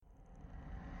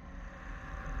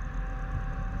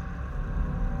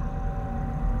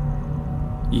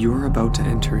You're about to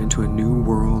enter into a new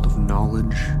world of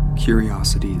knowledge,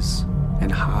 curiosities,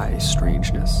 and high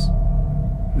strangeness.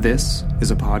 This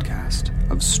is a podcast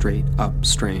of Straight Up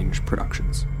Strange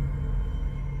Productions.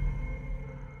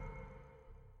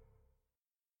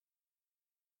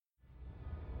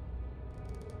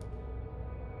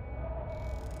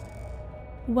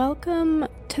 Welcome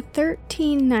to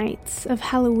 13 Nights of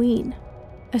Halloween,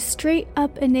 a Straight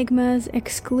Up Enigmas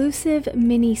exclusive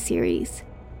mini-series.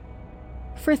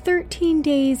 For 13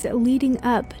 days leading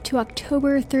up to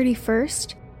October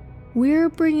 31st, we're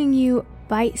bringing you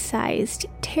bite-sized,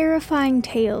 terrifying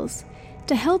tales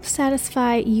to help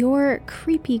satisfy your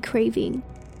creepy craving.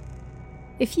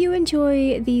 If you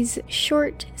enjoy these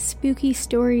short, spooky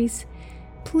stories,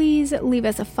 please leave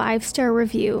us a 5-star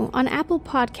review on Apple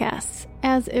Podcasts,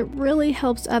 as it really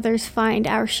helps others find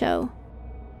our show.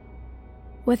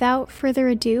 Without further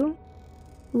ado,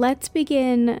 let's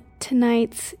begin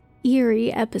tonight's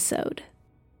eerie episode.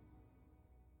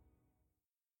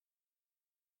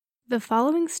 The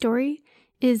following story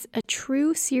is a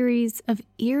true series of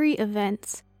eerie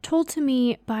events told to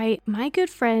me by my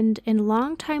good friend and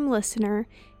longtime listener,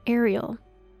 Ariel.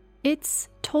 It's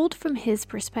told from his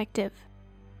perspective.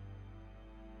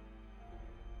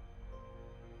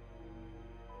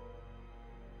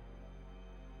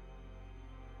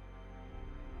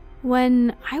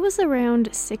 When I was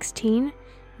around 16,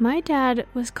 my dad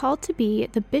was called to be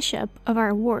the bishop of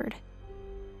our ward.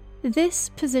 This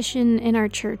position in our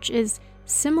church is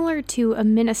similar to a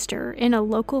minister in a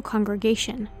local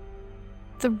congregation.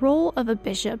 The role of a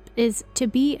bishop is to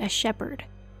be a shepherd,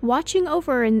 watching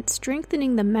over and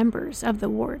strengthening the members of the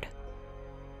ward.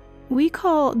 We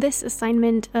call this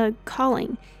assignment a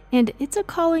calling, and it's a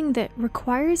calling that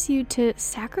requires you to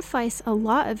sacrifice a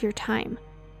lot of your time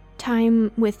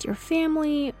with your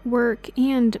family, work,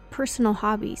 and personal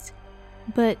hobbies.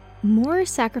 But more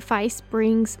sacrifice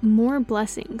brings more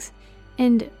blessings,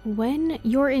 and when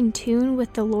you're in tune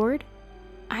with the Lord,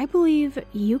 I believe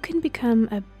you can become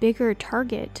a bigger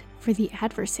target for the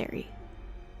adversary.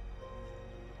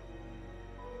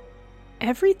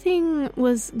 Everything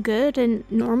was good and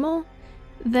normal.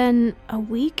 Then, a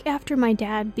week after my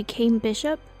dad became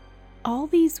bishop, all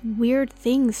these weird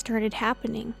things started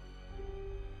happening.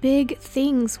 Big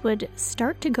things would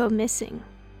start to go missing.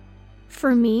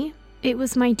 For me, it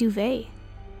was my duvet.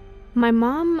 My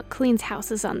mom cleans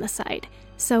houses on the side,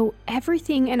 so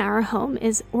everything in our home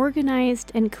is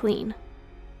organized and clean.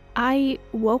 I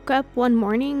woke up one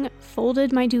morning,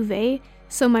 folded my duvet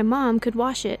so my mom could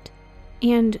wash it,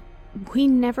 and we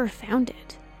never found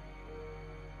it.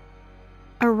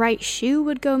 A right shoe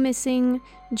would go missing,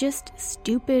 just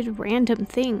stupid random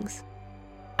things.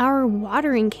 Our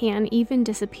watering can even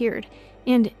disappeared,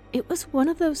 and it was one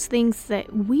of those things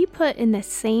that we put in the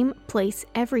same place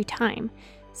every time,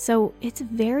 so it's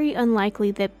very unlikely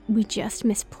that we just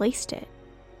misplaced it.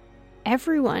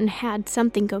 Everyone had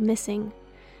something go missing.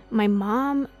 My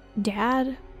mom,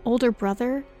 dad, older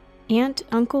brother, aunt,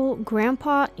 uncle,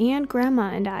 grandpa, and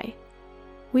grandma and I.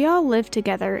 We all lived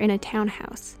together in a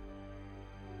townhouse.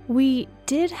 We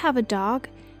did have a dog,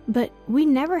 but we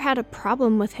never had a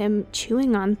problem with him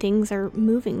chewing on things or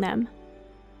moving them.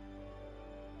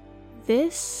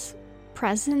 This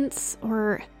presence,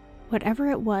 or whatever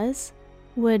it was,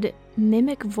 would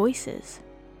mimic voices.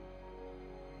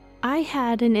 I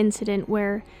had an incident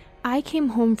where I came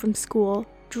home from school,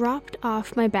 dropped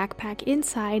off my backpack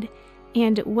inside,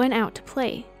 and went out to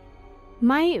play.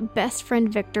 My best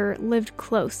friend Victor lived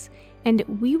close, and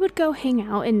we would go hang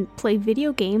out and play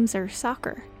video games or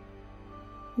soccer.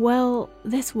 Well,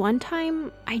 this one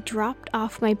time, I dropped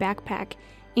off my backpack,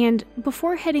 and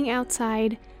before heading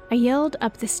outside, I yelled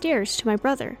up the stairs to my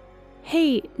brother,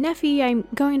 "Hey, Neffy, I'm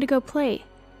going to go play."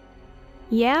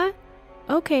 "Yeah?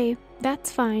 Okay, that's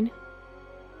fine."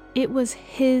 It was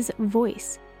his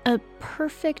voice, a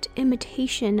perfect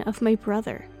imitation of my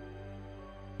brother.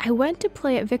 I went to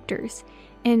play at Victor's,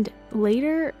 and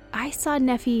later, I saw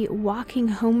Neffy walking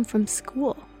home from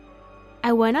school.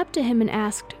 I went up to him and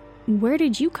asked, "Where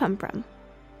did you come from?"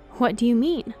 "What do you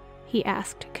mean?" he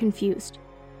asked, confused.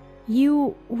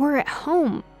 "You were at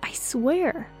home, I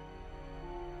swear."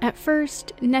 At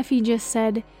first, Neffy just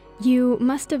said, "You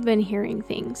must have been hearing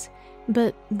things,"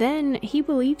 but then he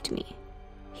believed me.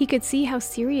 He could see how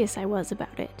serious I was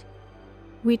about it.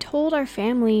 We told our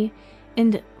family,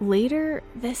 and later,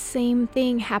 this same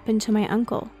thing happened to my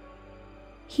uncle.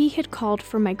 He had called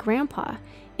for my grandpa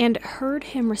and heard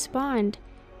him respond,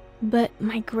 but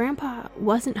my grandpa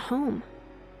wasn't home.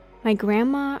 My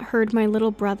grandma heard my little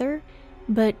brother,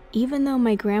 but even though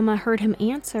my grandma heard him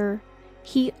answer,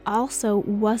 he also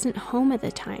wasn't home at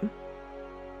the time.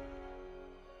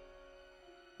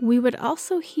 We would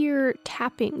also hear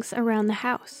tappings around the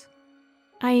house.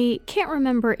 I can't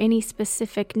remember any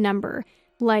specific number,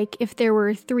 like if there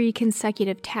were 3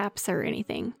 consecutive taps or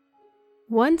anything.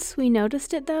 Once we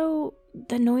noticed it though,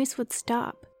 the noise would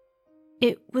stop.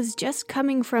 It was just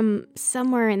coming from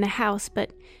somewhere in the house,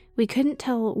 but we couldn't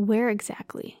tell where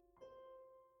exactly.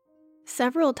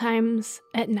 Several times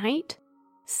at night,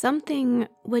 something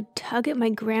would tug at my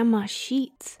grandma's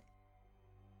sheets.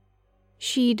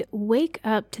 She'd wake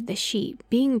up to the sheet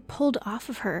being pulled off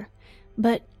of her,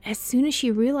 but as soon as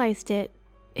she realized it,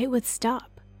 it would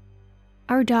stop.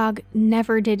 Our dog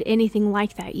never did anything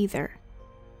like that either.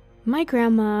 My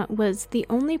grandma was the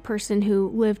only person who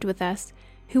lived with us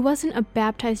who wasn't a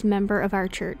baptized member of our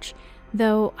church,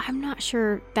 though I'm not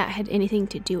sure that had anything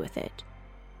to do with it.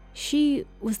 She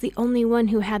was the only one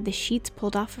who had the sheets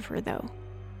pulled off of her, though.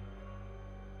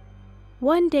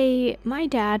 One day, my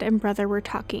dad and brother were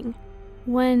talking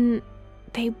when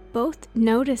they both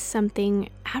noticed something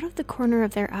out of the corner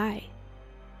of their eye.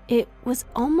 It was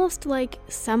almost like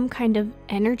some kind of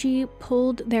energy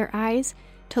pulled their eyes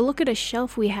to look at a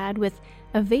shelf we had with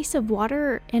a vase of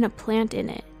water and a plant in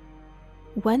it.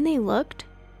 When they looked,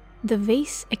 the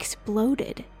vase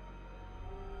exploded.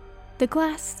 The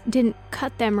glass didn't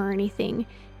cut them or anything.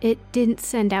 It didn't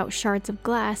send out shards of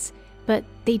glass, but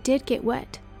they did get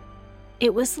wet.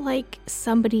 It was like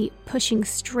somebody pushing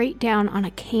straight down on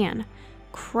a can,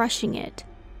 crushing it,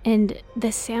 and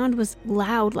the sound was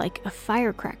loud like a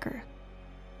firecracker.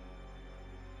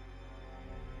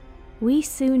 We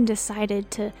soon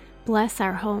decided to bless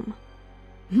our home.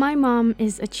 My mom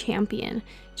is a champion.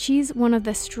 She's one of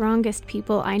the strongest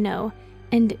people I know,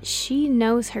 and she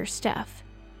knows her stuff.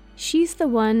 She's the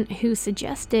one who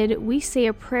suggested we say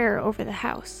a prayer over the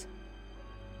house.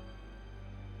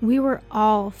 We were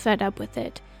all fed up with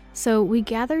it, so we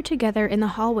gathered together in the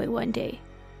hallway one day.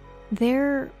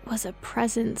 There was a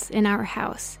presence in our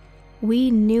house. We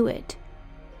knew it.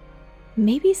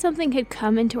 Maybe something had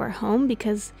come into our home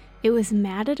because it was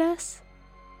mad at us?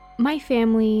 My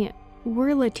family,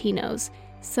 we're Latinos,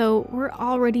 so we're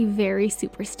already very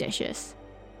superstitious.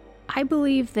 I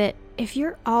believe that if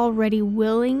you're already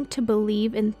willing to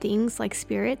believe in things like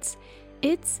spirits,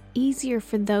 it's easier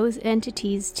for those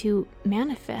entities to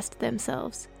manifest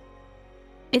themselves.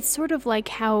 It's sort of like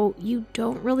how you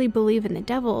don't really believe in the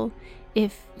devil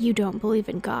if you don't believe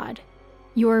in God.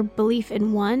 Your belief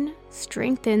in one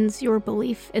strengthens your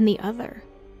belief in the other.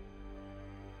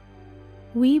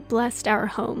 We blessed our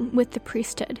home with the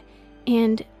priesthood,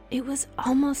 and it was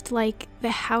almost like the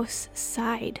house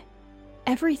sighed.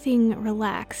 Everything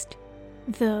relaxed.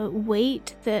 The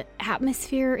weight, the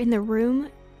atmosphere in the room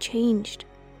changed.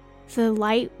 The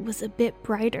light was a bit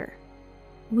brighter.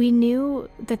 We knew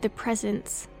that the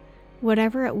presence,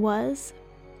 whatever it was,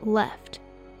 left.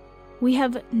 We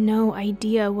have no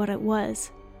idea what it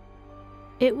was.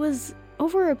 It was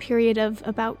over a period of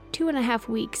about 2.5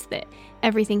 weeks that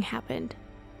everything happened.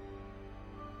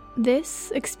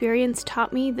 This experience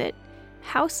taught me that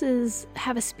houses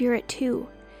have a spirit too,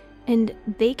 and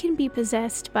they can be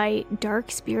possessed by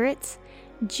dark spirits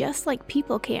just like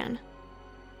people can.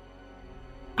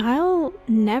 I'll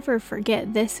never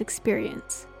forget this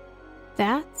experience.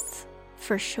 That's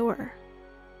for sure.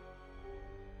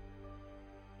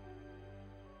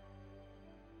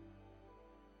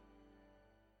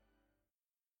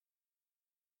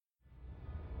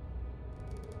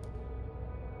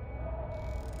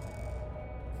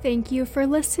 Thank you for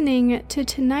listening to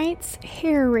tonight's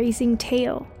hair-raising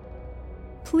tale.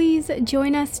 Please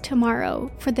join us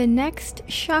tomorrow for the next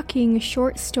shocking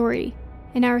short story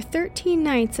in our 13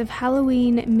 Nights of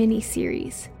Halloween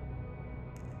mini-series.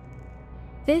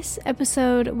 This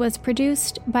episode was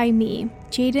produced by me,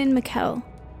 Jaden McKell.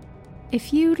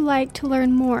 If you'd like to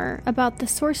learn more about the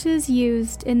sources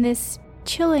used in this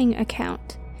chilling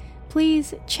account,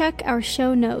 please check our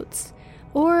show notes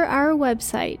or our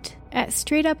website at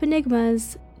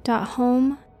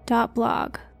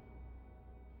straightupenigmas.home.blog.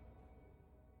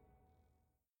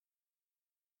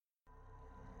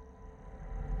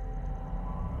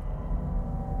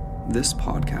 This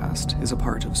podcast is a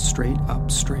part of Straight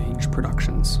Up Strange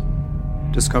Productions.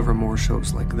 Discover more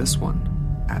shows like this one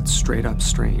at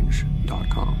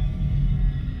straightupstrange.com.